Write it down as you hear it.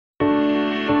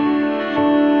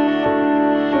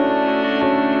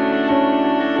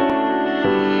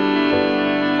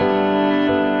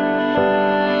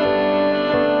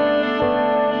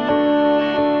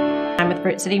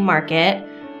Fruit City Market.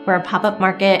 We're a pop-up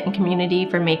market and community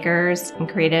for makers and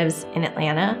creatives in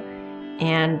Atlanta.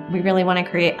 And we really want to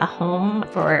create a home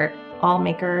for all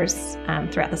makers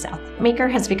throughout the South. Maker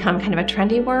has become kind of a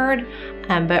trendy word,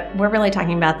 but we're really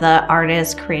talking about the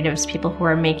artists, creatives, people who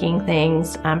are making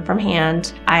things from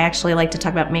hand. I actually like to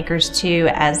talk about makers too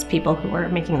as people who are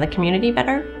making the community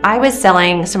better. I was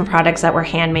selling some products that were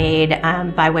handmade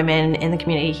by women in the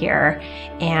community here,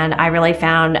 and I really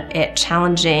found it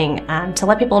challenging to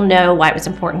let people know why it was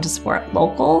important to support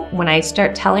local. When I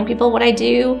start telling people what I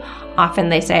do, often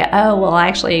they say, oh, well, I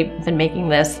actually been making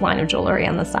this line of jewelry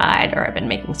on the side, or I've been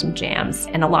making some jams.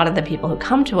 And a lot of the people who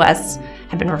come to us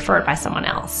have been referred by someone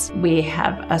else. We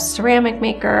have a ceramic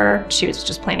maker. She was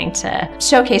just planning to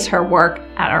showcase her work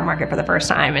at our market for the first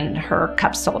time, and her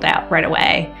cups sold out right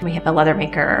away. We have a leather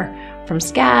maker from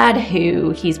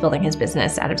SCAD he's building his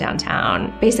business out of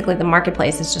downtown. Basically, the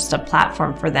marketplace is just a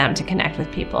platform for them to connect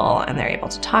with people, and they're able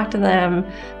to talk to them,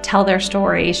 tell their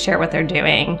story, share what they're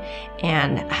doing,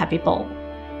 and have people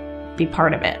be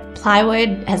part of it.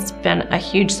 Plywood has been a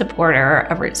huge supporter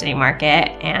of Fruit City Market,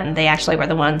 and they actually were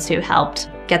the ones who helped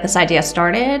get this idea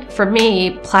started. For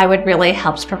me, Plywood really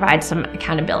helps provide some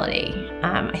accountability.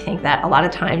 I think that a lot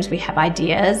of times we have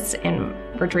ideas and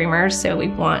we're dreamers, so we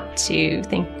want to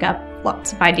think up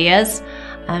lots of ideas,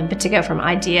 but to go from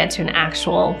idea to an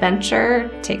actual venture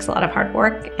takes a lot of hard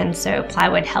work, and so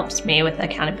Plywood helps me with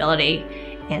accountability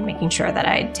and making sure that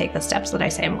I take the steps that I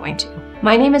say I'm going to.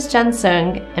 My name is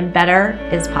Soong, and better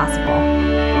is possible.